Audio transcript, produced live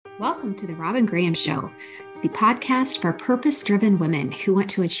Welcome to the Robyn Graham Show, the podcast for purpose-driven women who want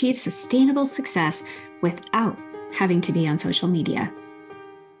to achieve sustainable success without having to be on social media.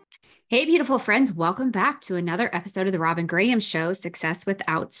 Hey, beautiful friends, welcome back to another episode of the Robyn Graham Show, Success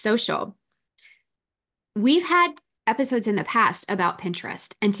Without Social. We've had episodes in the past about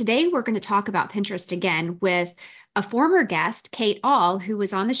Pinterest, and today we're going to talk about Pinterest again with a former guest, Kate Ahl, who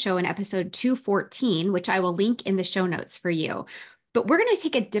was on the show in episode 214, which I will link in the show notes for you. But we're going to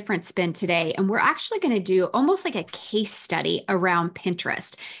take a different spin today, and we're actually going to do almost like a case study around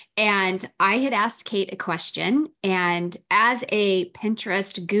Pinterest. And I had asked Kate a question, and as a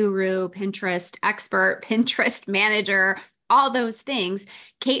Pinterest guru, Pinterest expert, Pinterest manager, all those things,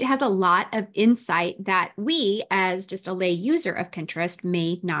 Kate has a lot of insight that we, as just a lay user of Pinterest,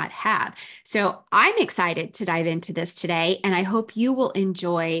 may not have. So I'm excited to dive into this today, and I hope you will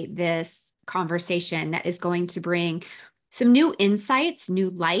enjoy this conversation that is going to bring some new insights, new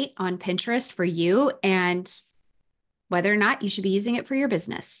light on Pinterest for you, and whether or not you should be using it for your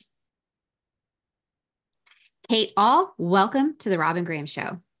business. Kate Ahl, welcome to the Robyn Graham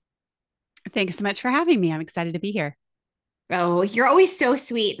Show. Thanks so much for having me. I'm excited to be here. Oh, you're always so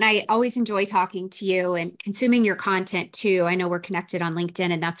sweet. And I always enjoy talking to you and consuming your content too. I know we're connected on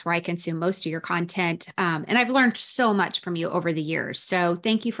LinkedIn, and that's where I consume most of your content. And I've learned so much from you over the years. So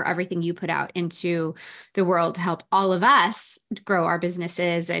thank you for everything you put out into the world to help all of us grow our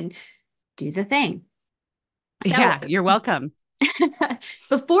businesses and do the thing. So, yeah, you're welcome.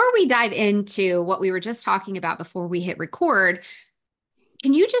 Before we dive into what we were just talking about before we hit record,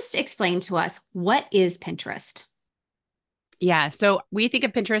 can you just explain to us, what is Pinterest? Yeah. So we think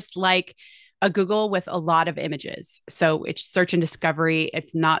of Pinterest like a Google with a lot of images. So it's search and discovery.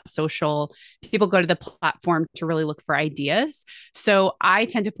 It's not social. People go to the platform to really look for ideas. So I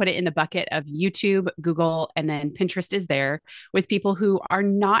tend to put it in the bucket of YouTube, Google, and then Pinterest is there with people who are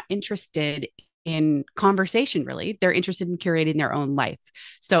not interested in conversation, really. They're interested in curating their own life.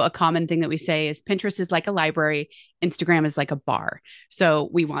 So a common thing that we say is Pinterest is like a library, Instagram is like a bar. So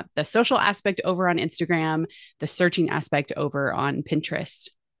we want the social aspect over on Instagram, the searching aspect over on Pinterest.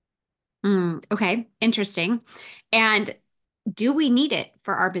 Okay, interesting. And do we need it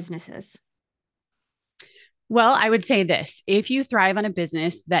for our businesses? Well, I would say this. If you thrive on a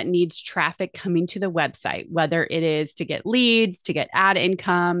business that needs traffic coming to the website, whether it is to get leads, to get ad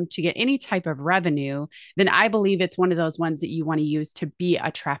income, to get any type of revenue, then I believe it's one of those ones that you want to use to be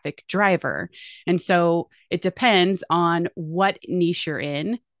a traffic driver. And so it depends on what niche you're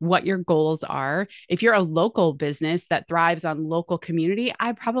in, what your goals are. If you're a local business that thrives on local community,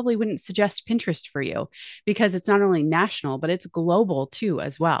 I probably wouldn't suggest Pinterest for you because it's not only national, but it's global too,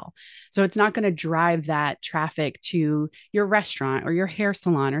 as well. So it's not going to drive that traffic to your restaurant or your hair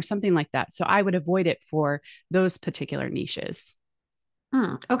salon or something like that. So I would avoid it for those particular niches.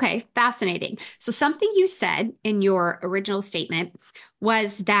 Okay, fascinating. So something you said in your original statement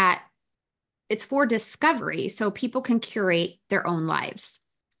was that it's for discovery, so people can curate their own lives.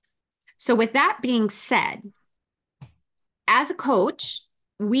 So with that being said, as a coach,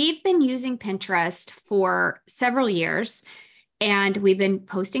 we've been using Pinterest for several years, and we've been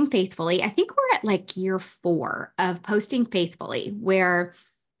posting faithfully. I think we're at like year 4 of posting faithfully, where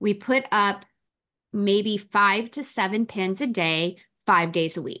we put up maybe 5 to 7 pins a day, 5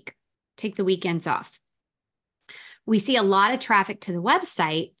 days a week. Take the weekends off. We see a lot of traffic to the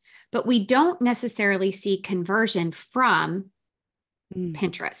website, but we don't necessarily see conversion from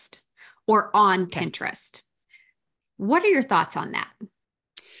Pinterest or on Pinterest. What are your thoughts on that?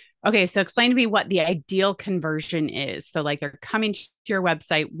 Okay, so explain to me what the ideal conversion is. So like they're coming to your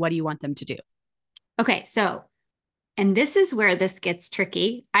website, what do you want them to do? Okay, so, and this is where this gets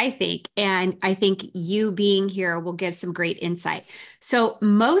tricky, I think, and I think you being here will give some great insight. So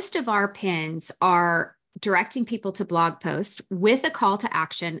most of our pins are directing people to blog posts with a call to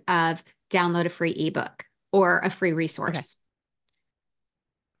action of download a free ebook or a free resource.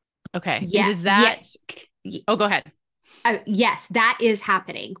 Okay. Yeah. And does that, oh, go ahead. Yes, that is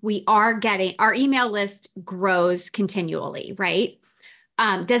happening. We are getting, our email list grows continually, right?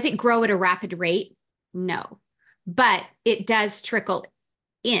 Does it grow at a rapid rate? No, but it does trickle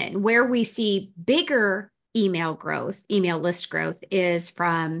in. Where we see bigger email growth, email list growth, is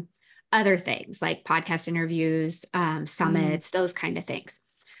from other things like podcast interviews, summits, those kind of things.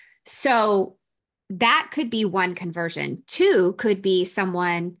 So that could be one conversion. 2 could be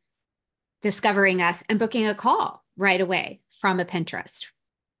someone discovering us and booking a call right away from a Pinterest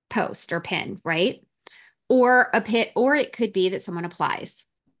post or pin, right? Or it could be that someone applies.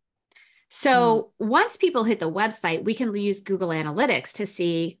 So once people hit the website, we can use Google Analytics to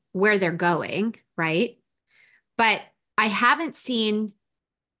see where they're going, right? But I haven't seen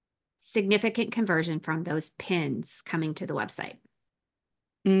significant conversion from those pins coming to the website?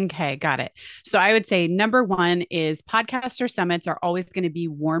 Okay, got it. So I would say number one is podcasts or summits are always going to be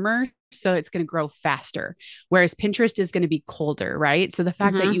warmer. So it's going to grow faster, whereas Pinterest is going to be colder, right? So the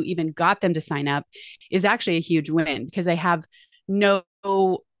fact that Mm-hmm. you even got them to sign up is actually a huge win because they have no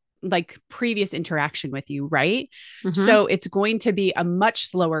like previous interaction with you, right? Mm-hmm. So it's going to be a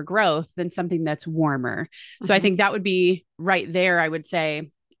much slower growth than something that's warmer. So I Mm-hmm. think that would be right there. I would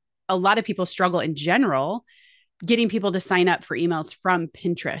say a lot of people struggle in general getting people to sign up for emails from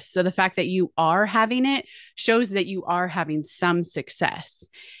Pinterest. So the fact that you are having it shows that you are having some success.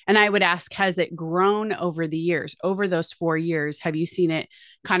 And I would ask, has it grown over the years? Over those 4 years, have you seen it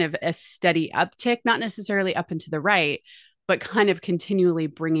kind of a steady uptick, not necessarily up and to the right, but kind of continually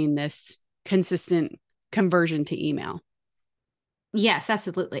bringing this consistent conversion to email? Yes,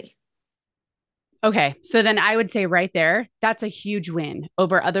 absolutely. Okay. So then I would say right there, that's a huge win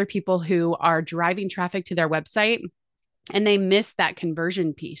over other people who are driving traffic to their website and they miss that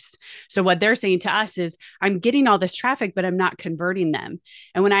conversion piece. So what they're saying to us is, I'm getting all this traffic, but I'm not converting them.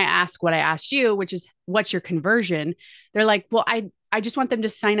 And when I ask what I asked you, which is what's your conversion, they're like, well, I just want them to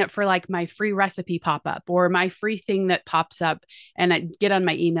sign up for like my free recipe pop up or my free thing that pops up and I get on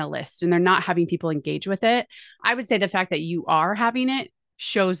my email list, and they're not having people engage with it. I would say the fact that you are having it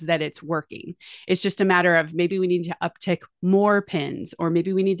shows that it's working. It's just a matter of maybe we need to uptick more pins, or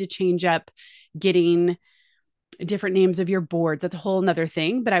maybe we need to change up getting different names of your boards. That's a whole nother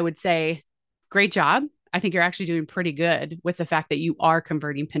thing. But I would say, great job. I think you're actually doing pretty good with the fact that you are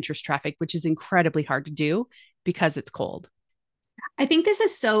converting Pinterest traffic, which is incredibly hard to do because it's cold. I think this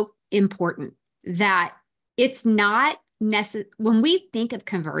is so important that it's not necessary. When we think of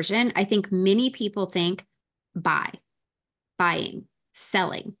conversion, I think many people think buy, buying,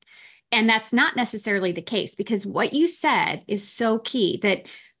 selling. And that's not necessarily the case, because what you said is so key, that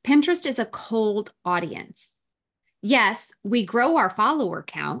Pinterest is a cold audience. Yes, we grow our follower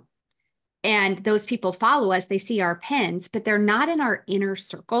count and those people follow us, they see our pins, but they're not in our inner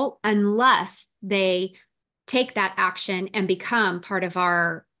circle unless they take that action and become part of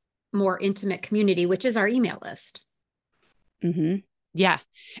our more intimate community, which is our email list. Mm-hmm. Yeah.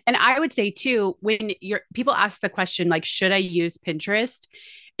 And I would say too, when people ask the question, like, should I use Pinterest?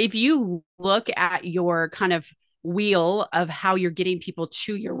 If you look at your kind of wheel of how you're getting people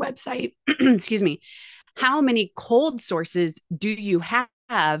to your website, excuse me, how many cold sources do you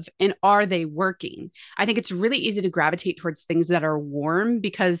have? And are they working? I think it's really easy to gravitate towards things that are warm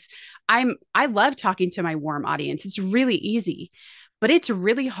because I love talking to my warm audience. It's really easy, but it's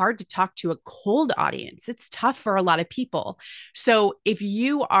really hard to talk to a cold audience. It's tough for a lot of people. So if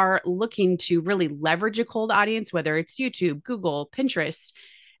you are looking to really leverage a cold audience, whether it's YouTube, Google, Pinterest,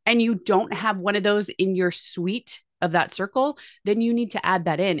 and you don't have one of those in your suite of that circle, then you need to add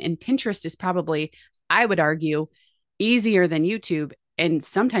that in. And Pinterest is probably, I would argue, easier than YouTube and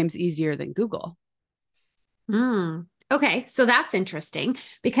sometimes easier than Google. Mm. Okay, so that's interesting,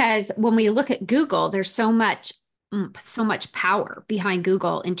 because when we look at Google, there's so much power behind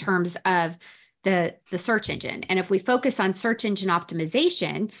Google in terms of the search engine. And if we focus on search engine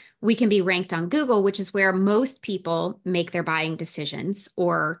optimization, we can be ranked on Google, which is where most people make their buying decisions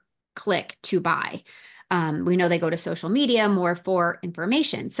or click to buy. We know they go to social media more for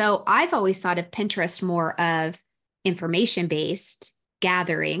information. So I've always thought of Pinterest more of information based,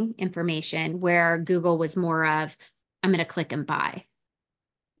 gathering information, where Google was more of, I'm going to click and buy.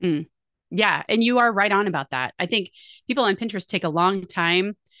 Mm. Yeah. And you are right on about that. I think people on Pinterest take a long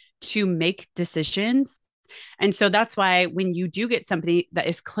time to make decisions. And so that's why when you do get somebody that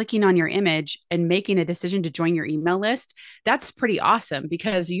is clicking on your image and making a decision to join your email list, that's pretty awesome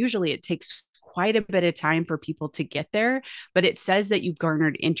because usually it takes quite a bit of time for people to get there, but it says that you've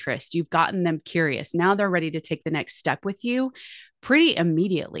garnered interest, you've gotten them curious. Now they're ready to take the next step with you pretty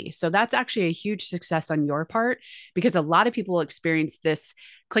immediately. So that's actually a huge success on your part because a lot of people experience this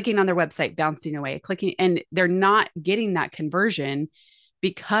clicking on their website, bouncing away, clicking, and they're not getting that conversion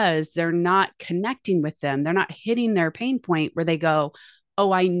because they're not connecting with them. They're not hitting their pain point where they go,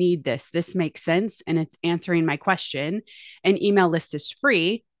 oh, I need this. This makes sense. And it's answering my question. An email list is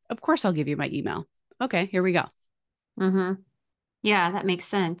free. Of course, I'll give you my email. Okay, here we go. Mm-hmm. Yeah, that makes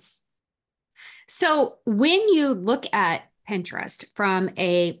sense. So when you look at Pinterest from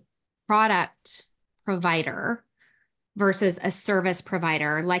a product provider versus a service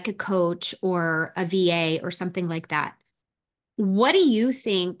provider, like a coach or a VA or something like that, what do you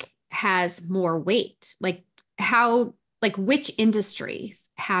think has more weight? Like which industries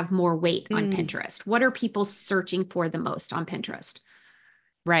have more weight on Mm. Pinterest? What are people searching for the most on Pinterest?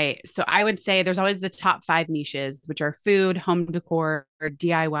 Right. So I would say there's always the top five niches, which are food, home decor,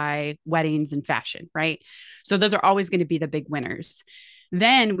 DIY, weddings, and fashion. Right. So those are always going to be the big winners. And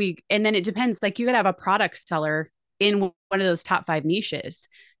then it depends. Like you could have a product seller in one of those top five niches.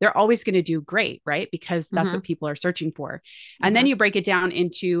 They're always going to do great. Right. Because that's Mm-hmm. what people are searching for. And then Mm-hmm. you break it down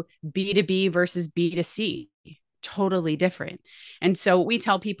into B2B versus B2C, totally different. And so what we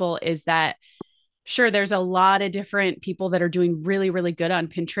tell people is that sure, there's a lot of different people that are doing really, really good on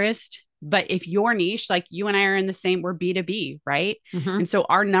Pinterest. But if your niche, like you and I are in the same, we're B2B, right? Mm-hmm. And so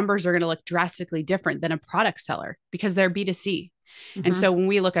our numbers are going to look drastically different than a product seller because they're B2C. And Mm-hmm. so when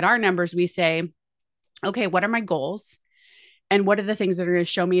we look at our numbers, we say, okay, what are my goals? And what are the things that are going to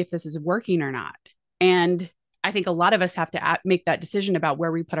show me if this is working or not? And I think a lot of us have to make that decision about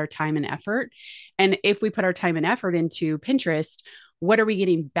where we put our time and effort. And if we put our time and effort into Pinterest, what are we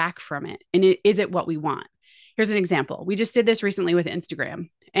getting back from it? And is it what we want? Here's an example. We just did this recently with Instagram.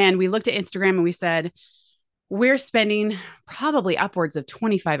 And we looked at Instagram and we said, we're spending probably upwards of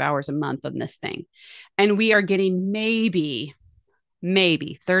 25 hours a month on this thing. And we are getting maybe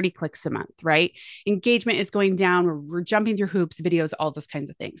 30 clicks a month, right? Engagement is going down. We're jumping through hoops, videos, all those kinds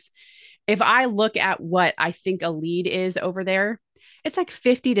of things. If I look at what I think a lead is over there, it's like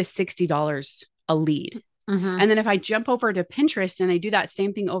 $50 to $60 a lead. Mm-hmm. And then if I jump over to Pinterest and I do that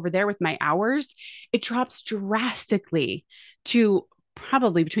same thing over there with my hours, it drops drastically to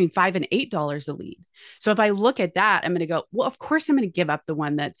probably between $5 and $8 a lead. So if I look at that, I'm going to go, well, of course I'm going to give up the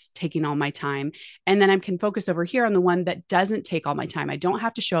one that's taking all my time. And then I can focus over here on the one that doesn't take all my time. I don't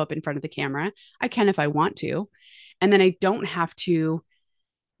have to show up in front of the camera. I can if I want to. And then I don't have to,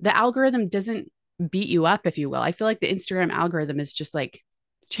 the algorithm doesn't beat you up, if you will. I feel like the Instagram algorithm is just like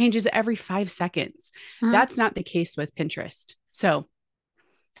changes every 5 seconds. Mm-hmm. That's not the case with Pinterest. So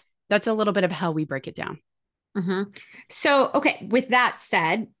that's a little bit of how we break it down. Mm-hmm. So, okay, with that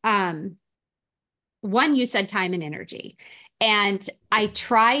said, one, you said time and energy. And I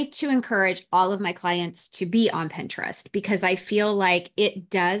try to encourage all of my clients to be on Pinterest because I feel like it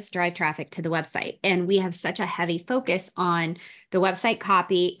does drive traffic to the website. And we have such a heavy focus on the website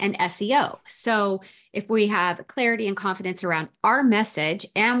copy and SEO. So if we have clarity and confidence around our message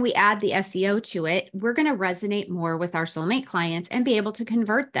and we add the SEO to it, we're going to resonate more with our soulmate clients and be able to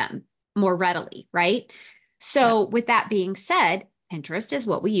convert them more readily, right? Yeah. So with that being said, Pinterest is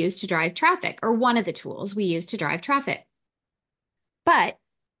what we use to drive traffic, or one of the tools we use to drive traffic. But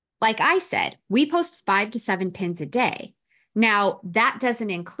like I said, we post 5 to 7 pins a day. Now, that doesn't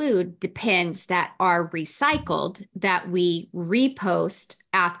include the pins that are recycled that we repost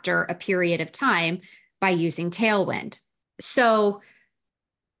after a period of time by using Tailwind. So,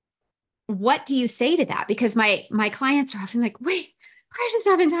 what do you say to that? Because my clients are often like, wait, 5 to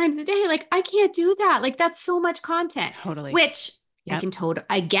 7 times a day. Like, I can't do that. Like, that's so much content, Totally. which Yep.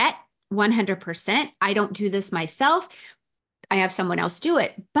 I get 100%. I don't do this myself. I have someone else do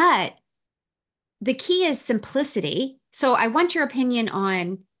it. But the key is simplicity. So I want your opinion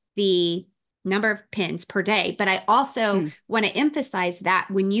on the number of pins per day, but I also want to emphasize that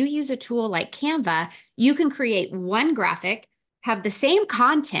when you use a tool like Canva, you can create one graphic, have the same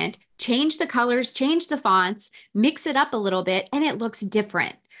content, change the colors, change the fonts, mix it up a little bit, and it looks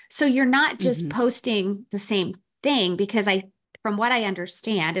different. So you're not just Mm-hmm. posting the same thing because from what I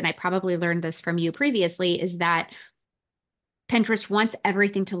understand, and I probably learned this from you previously, is that Pinterest wants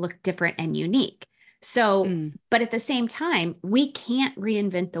everything to look different and unique. So, Mm. but at the same time, we can't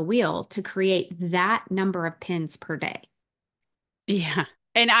reinvent the wheel to create that number of pins per day. Yeah.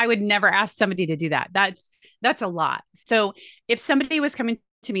 And I would never ask somebody to do that. That's a lot. So if somebody was coming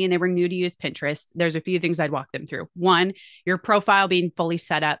to me and they were new to use Pinterest, there's a few things I'd walk them through. One, your profile being fully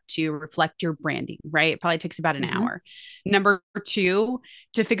set up to reflect your branding, right? It probably takes about an Mm-hmm. hour. Number two,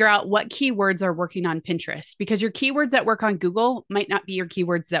 to figure out what keywords are working on Pinterest because your keywords that work on Google might not be your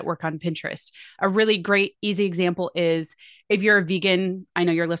keywords that work on Pinterest. A really great, easy example is if you're a vegan, I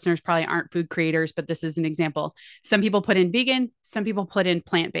know your listeners probably aren't food creators, but this is an example. Some people put in vegan, some people put in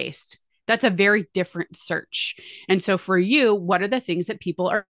plant-based. That's a very different search. And so for you, what are the things that people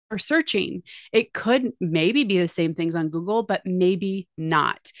are searching? It could maybe be the same things on Google, but maybe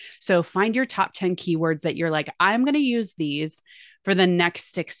not. So find your top 10 keywords that you're like, I'm going to use these for the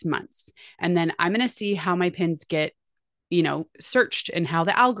next 6 months. And then I'm going to see how my pins get searched and how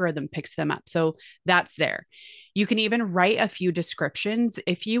the algorithm picks them up. So that's there. You can even write a few descriptions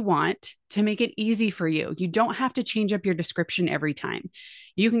if you want to make it easy for you. You don't have to change up your description every time.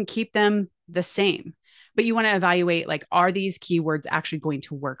 You can keep them the same, but you want to evaluate like, are these keywords actually going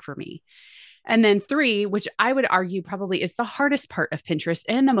to work for me? And then three, which I would argue probably is the hardest part of Pinterest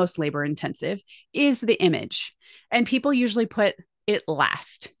and the most labor intensive, is the image. And people usually put it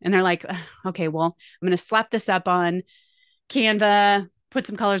last. And they're like, okay, well, I'm going to slap this up on Canva, put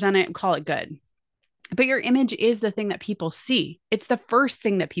some colors on it and call it good. But your image is the thing that people see. It's the first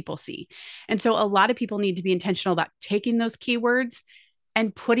thing that people see. And so a lot of people need to be intentional about taking those keywords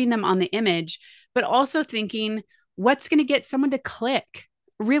and putting them on the image, but also thinking what's going to get someone to click.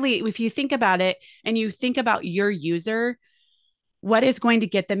 Really, if you think about it and you think about your user, what is going to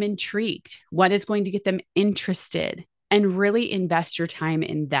get them intrigued? What is going to get them interested? And really invest your time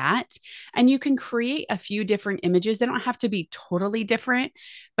in that. And you can create a few different images. They don't have to be totally different,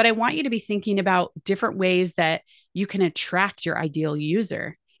 but I want you to be thinking about different ways that you can attract your ideal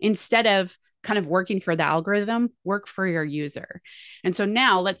user instead of kind of working for the algorithm, work for your user. And so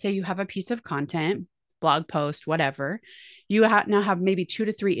now let's say you have a piece of content, blog post, whatever, you now have maybe 2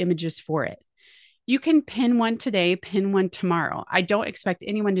 to 3 images for it. You can pin one today, pin one tomorrow. I don't expect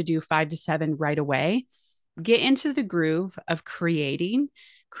anyone to do 5 to 7 right away. Get into the groove of creating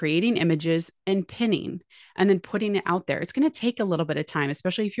images and pinning and then putting it out there. It's going to take a little bit of time,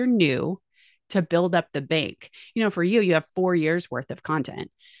 especially if you're new, to build up the bank. For you have 4 years worth of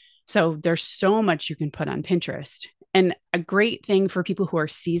content. So there's so much you can put on Pinterest. And a great thing for people who are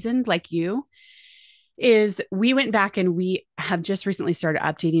seasoned like you is we went back and we have just recently started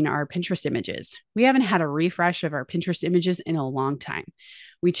updating our Pinterest images. We haven't had a refresh of our Pinterest images in a long time.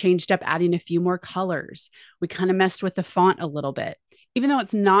 We changed up adding a few more colors. We kind of messed with the font a little bit. Even though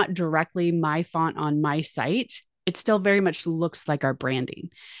it's not directly my font on my site, it still very much looks like our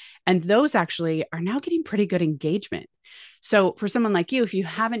branding. And those actually are now getting pretty good engagement. So for someone like you, if you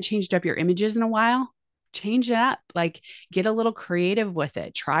haven't changed up your images in a while, change it up, like get a little creative with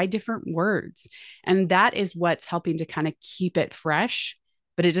it, try different words. And that is what's helping to kind of keep it fresh,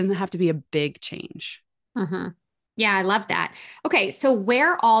 but it doesn't have to be a big change. Mm-hmm. Yeah, I love that. Okay, so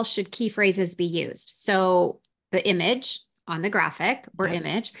where all should key phrases be used? So the image on the graphic or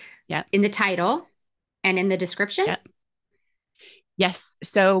image, in the title and in the description? Yes.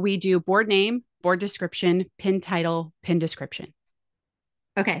 So we do board name, board description, pin title, pin description.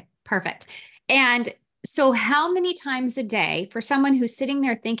 Okay, perfect. And so how many times a day for someone who's sitting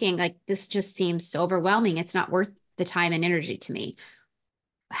there thinking like, this just seems so overwhelming, it's not worth the time and energy to me.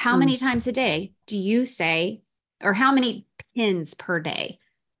 How many times a day do you say, or how many pins per day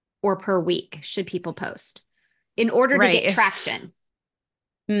or per week should people post in order to get traction?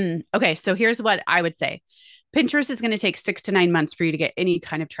 Okay. So here's what I would say. Pinterest is going to take 6 to 9 months for you to get any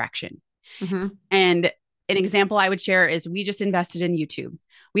kind of traction. Mm-hmm. And an example I would share is we just invested in YouTube.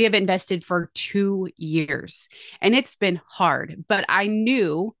 We have invested for 2 years and it's been hard, but I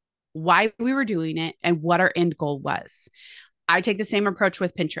knew why we were doing it and what our end goal was. I take the same approach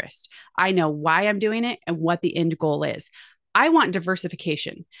with Pinterest. I know why I'm doing it and what the end goal is. I want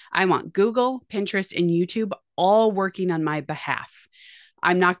diversification. I want Google, Pinterest, and YouTube all working on my behalf.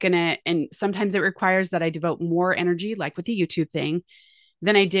 I'm not going to, and sometimes it requires that I devote more energy, like with the YouTube thing,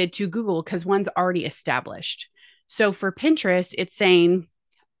 than I did to Google because one's already established. So for Pinterest, it's saying,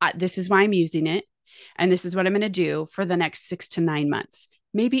 this is why I'm using it. And this is what I'm going to do for the next 6 to 9 months,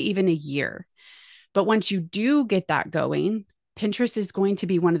 maybe even a year. But once you do get that going, Pinterest is going to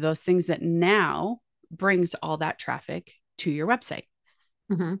be one of those things that now brings all that traffic to your website.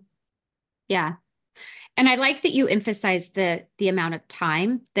 Mm-hmm. Yeah. And I like that you emphasize the amount of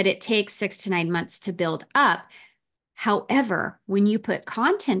time that it takes 6 to 9 months to build up. However, when you put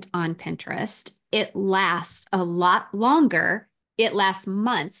content on Pinterest, it lasts a lot longer. It lasts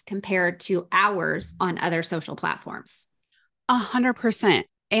months compared to hours on other social platforms. 100%.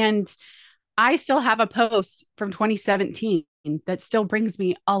 And I still have a post from 2017 that still brings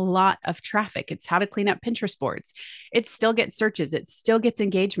me a lot of traffic. It's how to clean up Pinterest boards. It still gets searches. It still gets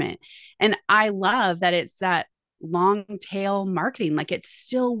engagement. And I love that it's that long tail marketing, like it's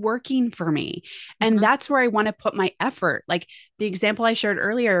still working for me. And that's where I want to put my effort. Like the example I shared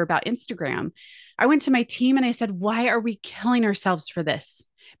earlier about Instagram, I went to my team and I said, why are we killing ourselves for this?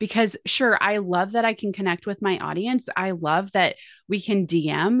 Because sure, I love that I can connect with my audience. I love that we can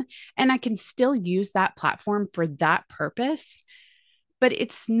DM and I can still use that platform for that purpose. But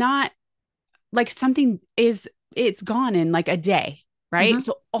it's not like it's gone in like a day, right?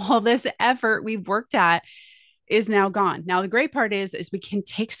 So all this effort we've worked at is now gone. Now, the great part is we can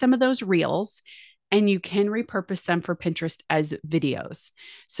take some of those reels and you can repurpose them for Pinterest as videos.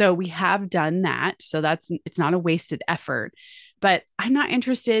 So we have done that. So it's not a wasted effort. But I'm not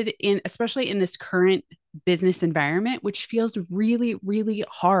interested in, especially in this current business environment, which feels really, really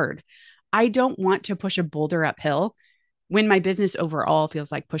hard. I don't want to push a boulder uphill when my business overall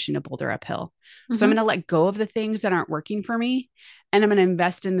feels like pushing a boulder uphill. So I'm going to let go of the things that aren't working for me. And I'm going to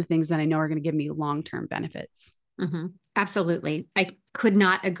invest in the things that I know are going to give me long-term benefits. Mm-hmm. Absolutely. I could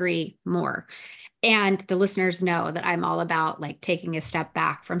not agree more. And the listeners know that I'm all about like taking a step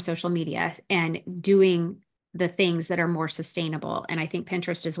back from social media and doing the things that are more sustainable. And I think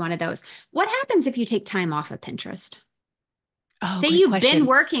Pinterest is one of those. What happens if you take time off of Pinterest? Oh, Say great you've been question.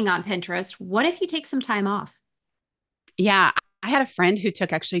 working on Pinterest. What if you take some time off? Yeah, I had a friend who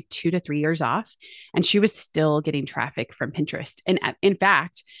took actually 2 to 3 years off, and she was still getting traffic from Pinterest. And in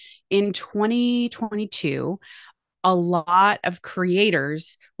fact, in 2022, a lot of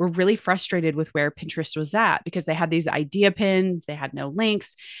creators were really frustrated with where Pinterest was at because they had these idea pins, they had no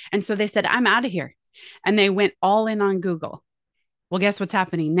links. And so they said, I'm out of here. And they went all in on Google. Well, guess what's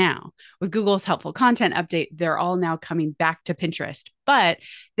happening now? With Google's helpful content update, they're all now coming back to Pinterest, but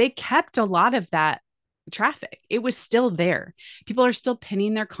they kept a lot of that traffic. It was still there. People are still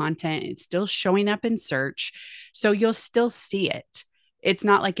pinning their content, it's still showing up in search. So you'll still see it. It's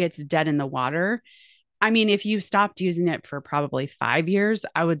not like it's dead in the water. I mean, if you stopped using it for probably 5 years,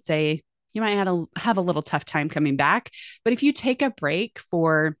 I would say you might have a little tough time coming back. But if you take a break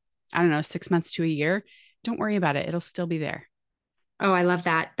for, I don't know, 6 months to a year, don't worry about it. It'll still be there. Oh, I love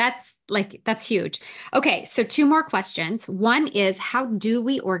that. That's huge. Okay, so two more questions. One is how do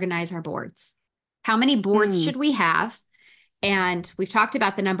we organize our boards? How many boards Mm. should we have? And we've talked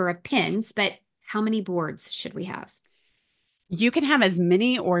about the number of pins, but how many boards should we have? You can have as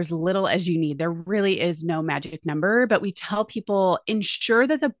many or as little as you need. There really is no magic number, but we tell people ensure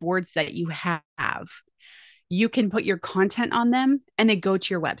that the boards that you have, you can put your content on them and they go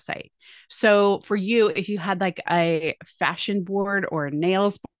to your website. So for you, if you had like a fashion board or a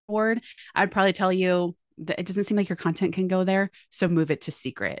nails board, I'd probably tell you that it doesn't seem like your content can go there. So move it to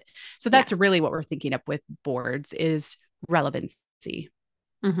secret. So Yeah. that's really what we're thinking up with boards is relevancy.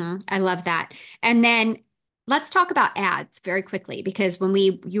 I love that. And then let's talk about ads very quickly because when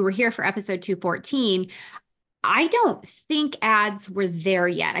you were here for episode 214, I don't think ads were there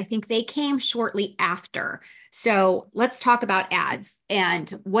yet. I think they came shortly after. So let's talk about ads and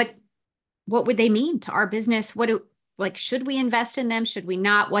what would they mean to our business? Like should we invest in them? Should we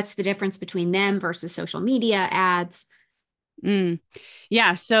not? What's the difference between them versus social media ads? Mm.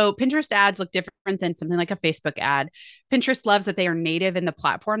 Yeah. So Pinterest ads look different than something like a Facebook ad. Pinterest loves that they are native in the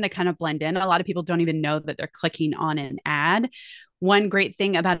platform. They kind of blend in. A lot of people don't even know that they're clicking on an ad. One great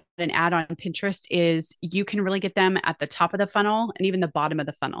thing about an ad on Pinterest is you can really get them at the top of the funnel and even the bottom of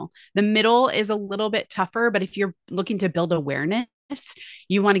the funnel. The middle is a little bit tougher, but if you're looking to build awareness,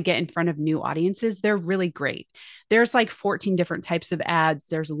 you want to get in front of new audiences, they're really great. There's like 14 different types of ads.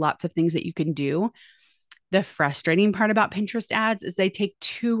 There's lots of things that you can do. The frustrating part about Pinterest ads is they take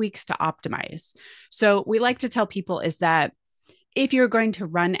 2 weeks to optimize. So we like to tell people is that if you're going to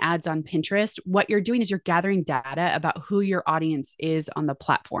run ads on Pinterest, what you're doing is you're gathering data about who your audience is on the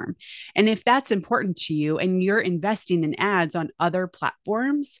platform. And if that's important to you and you're investing in ads on other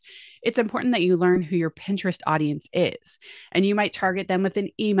platforms, it's important that you learn who your Pinterest audience is. And you might target them with an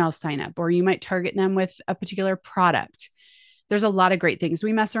email sign up, or you might target them with a particular product. There's a lot of great things.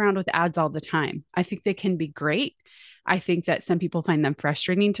 We mess around with ads all the time. I think they can be great. I think that some people find them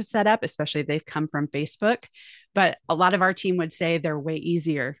frustrating to set up, especially if they've come from Facebook. But a lot of our team would say they're way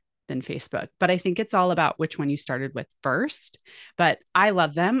easier than Facebook. But I think it's all about which one you started with first. But I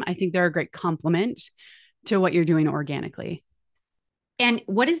love them. I think they're a great complement to what you're doing organically. And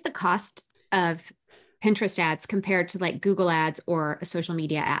what is the cost of Pinterest ads compared to like Google ads or a social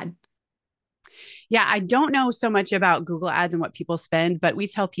media ad? Yeah, I don't know so much about Google ads and what people spend, but we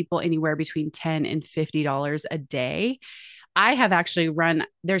tell people anywhere between $10 and $50 a day. I have actually run,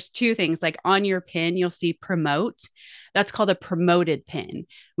 there's two things like on your pin, you'll see promote. That's called a promoted pin.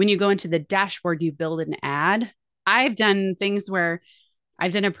 When you go into the dashboard, you build an ad. I've done things where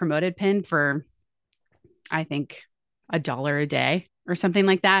I've done a promoted pin for, I think, $1 a day or something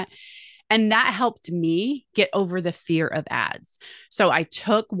like that. And that helped me get over the fear of ads. So I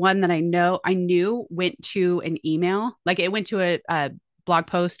took one that I knew went to an email, like it went to a blog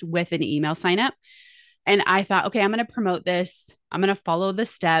post with an email sign up. And I thought, okay, I'm going to promote this. I'm going to follow the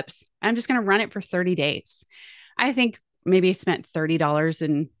steps. I'm just going to run it for 30 days. I think maybe I spent $30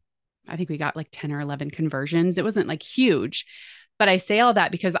 and I think we got like 10 or 11 conversions. It wasn't like huge, but I say all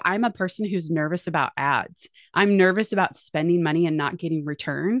that because I'm a person who's nervous about ads. I'm nervous about spending money and not getting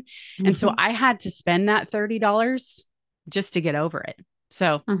return. And so Mm-hmm. I had to spend that $30 just to get over it.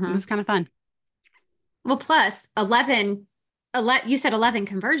 So it Mm-hmm. was kind of fun. Well, plus 11, you said 11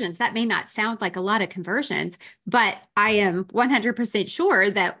 conversions. That may not sound like a lot of conversions, but I am 100%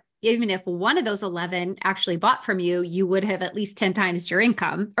 sure that even if one of those 11 actually bought from you, you would have at least 10 times your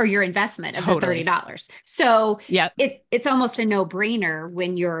income or your investment of the Totally. $30. So Yep. it's almost a no-brainer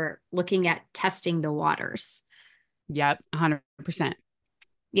when you're looking at testing the waters. Yep. 100%.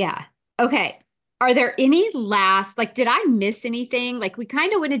 Yeah. Okay. Are there any last, like, did I miss anything? Like, we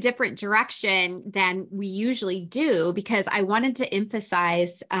kind of went a different direction than we usually do because I wanted to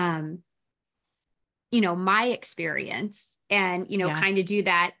emphasize, my experience and, Yeah. kind of do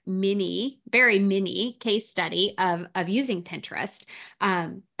that very mini case study of using Pinterest.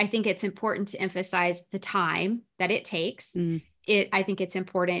 I think it's important to emphasize the time that it takes. Mm, I think it's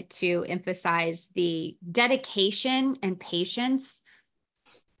important to emphasize the dedication and patience.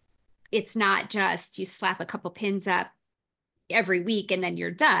 It's not just you slap a couple pins up every week and then you're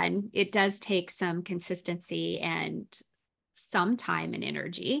done. It does take some consistency and some time and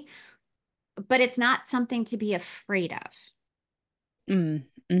energy, but it's not something to be afraid of.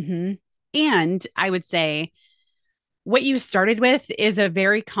 mm-hmm. And I would say what you started with is a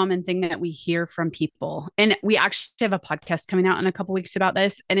very common thing that we hear from people. And we actually have a podcast coming out in a couple weeks about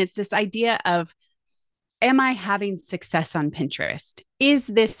this. And it's this idea of, am I having success on Pinterest? Is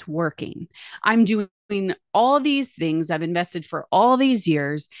this working? I'm doing all these things I've invested for all these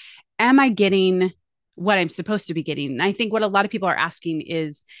years. Am I getting what I'm supposed to be getting? And I think what a lot of people are asking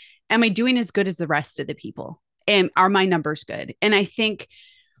is, am I doing as good as the rest of the people? And are my numbers good? And I think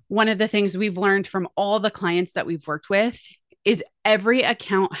one of the things we've learned from all the clients that we've worked with is every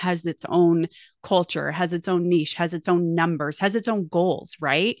account has its own culture, has its own niche, has its own numbers, has its own goals,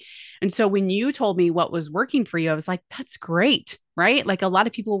 right? And so when you told me what was working for you, I was like, that's great, right? Like a lot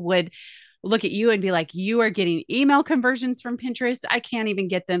of people would look at you and be like, you are getting email conversions from Pinterest. I can't even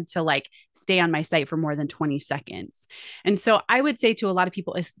get them to like stay on my site for more than 20 seconds. And so I would say to a lot of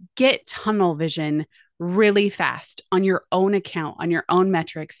people is get tunnel vision really fast on your own account, on your own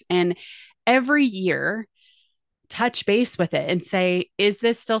metrics. And every year, touch base with it and say, is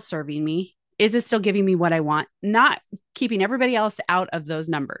this still serving me? Is it still giving me what I want? Not keeping everybody else out of those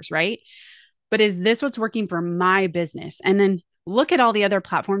numbers, right? But is this what's working for my business? And then look at all the other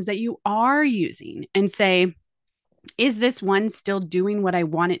platforms that you are using and say, is this one still doing what I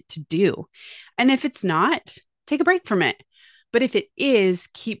want it to do? And if it's not, take a break from it. But if it is,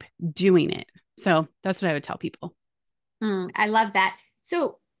 keep doing it. So that's what I would tell people. I love that.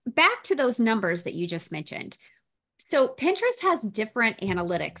 So back to those numbers that you just mentioned. So Pinterest has different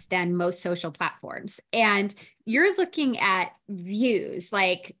analytics than most social platforms. And you're looking at views,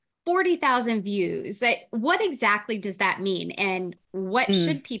 like 40,000 views. What exactly does that mean? And what Mm,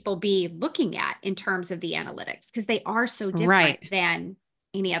 should people be looking at in terms of the analytics? Because they are so different right. than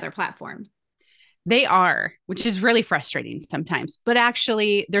any other platform. They are, which is really frustrating sometimes, but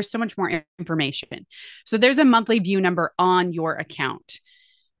actually, there's so much more information. So, there's a monthly view number on your account.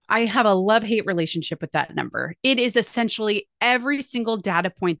 I have a love hate relationship with that number. It is essentially every single data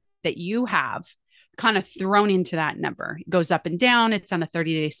point that you have kind of thrown into that number. It goes up and down, it's on a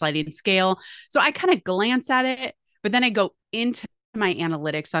 30-day sliding scale. So, I kind of glance at it, but then I go into my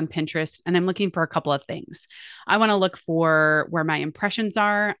analytics on Pinterest and I'm looking for a couple of things. I want to look for where my impressions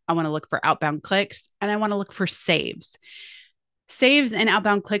are. I want to look for outbound clicks and I want to look for saves. Saves and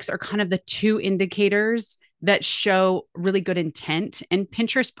outbound clicks are kind of the two indicators that show really good intent, and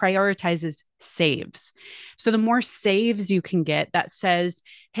Pinterest prioritizes saves. So the more saves you can get that says,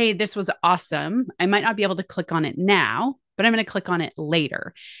 hey, this was awesome. I might not be able to click on it now, but I'm going to click on it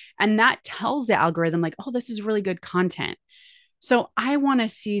later. And that tells the algorithm, like, oh, this is really good content. So I want to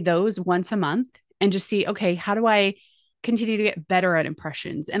see those once a month and just see, okay, how do I continue to get better at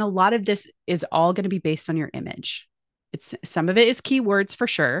impressions? And a lot of this is all going to be based on your image. It's some of it is keywords for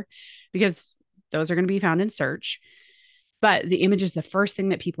sure, because those are going to be found in search. But the image is the first thing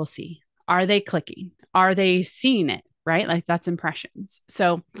that people see. Are they clicking? Are they seeing it? Right? Like that's impressions.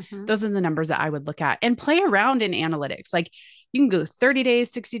 So Mhm. those are the numbers that I would look at and play around in analytics. Like you can go 30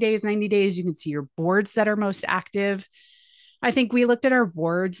 days, 60 days, 90 days. You can see your boards that are most active. I think we looked at our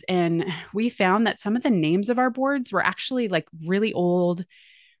boards and we found that some of the names of our boards were actually like really old.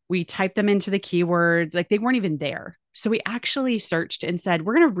 We typed them into the keywords, like they weren't even there. So we actually searched and said,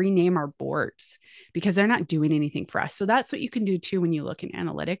 we're going to rename our boards because they're not doing anything for us. So that's what you can do too when you look in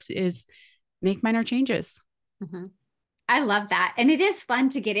analytics is make minor changes. Mhm. I love that. And it is fun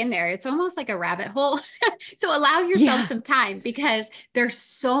to get in there. It's almost like a rabbit hole. So allow yourself Yeah. some time because there's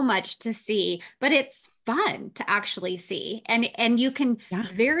so much to see, but it's fun to actually see. And you can Yeah.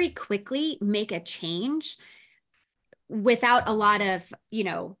 very quickly make a change without a lot of,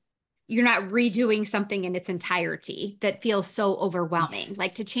 you're not redoing something in its entirety that feels so overwhelming.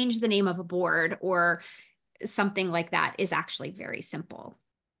 Like Yes. to change the name of a board or something like that is actually very simple.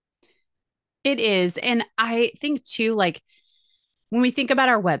 It is. And I think too, like when we think about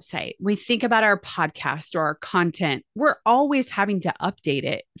our website, we think about our podcast or our content, we're always having to update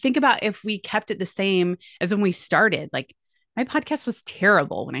it. Think about if we kept it the same as when we started. Like my podcast was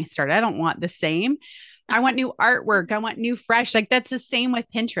terrible when I started. I don't want the same. I want new artwork. I want new, fresh. Like that's the same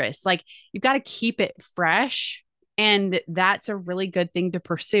with Pinterest. Like you've got to keep it fresh. And that's a really good thing to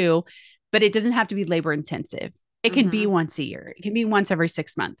pursue, but it doesn't have to be labor intensive. It can be once a year. It can be once every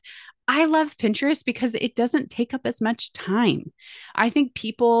 6 months. I love Pinterest because it doesn't take up as much time. I think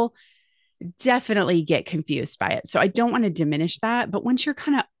people definitely get confused by it. So I don't want to diminish that. But once you're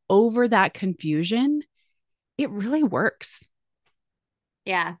kind of over that confusion, it really works.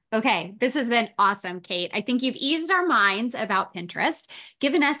 Yeah. Okay. This has been awesome, Kate. I think you've eased our minds about Pinterest,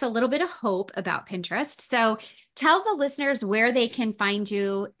 given us a little bit of hope about Pinterest. So tell the listeners where they can find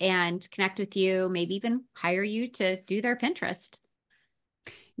you and connect with you, maybe even hire you to do their Pinterest.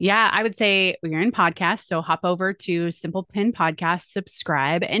 Yeah, I would say we're in podcast. So hop over to Simple Pin Podcast,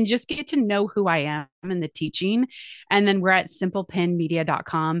 subscribe, and just get to know who I am and the teaching. And then we're at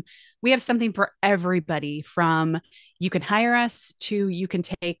simplepinmedia.com. We have something for everybody from you can hire us to you can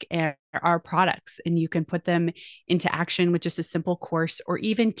take our products and you can put them into action with just a simple course or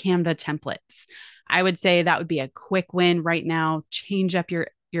even Canva templates. I would say that would be a quick win right now. Change up your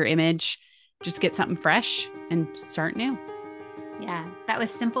image, just get something fresh and start new. Yeah, that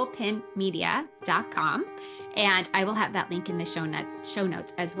was simplepinmedia.com. And I will have that link in the show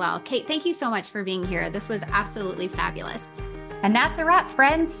notes as well. Kate, thank you so much for being here. This was absolutely fabulous. And that's a wrap,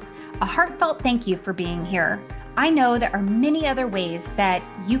 friends. A heartfelt thank you for being here. I know there are many other ways that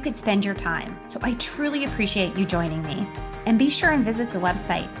you could spend your time, so I truly appreciate you joining me. And be sure and visit the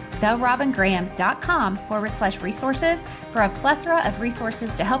website, therobyngraham.com/resources for a plethora of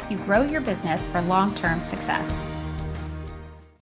resources to help you grow your business for long-term success.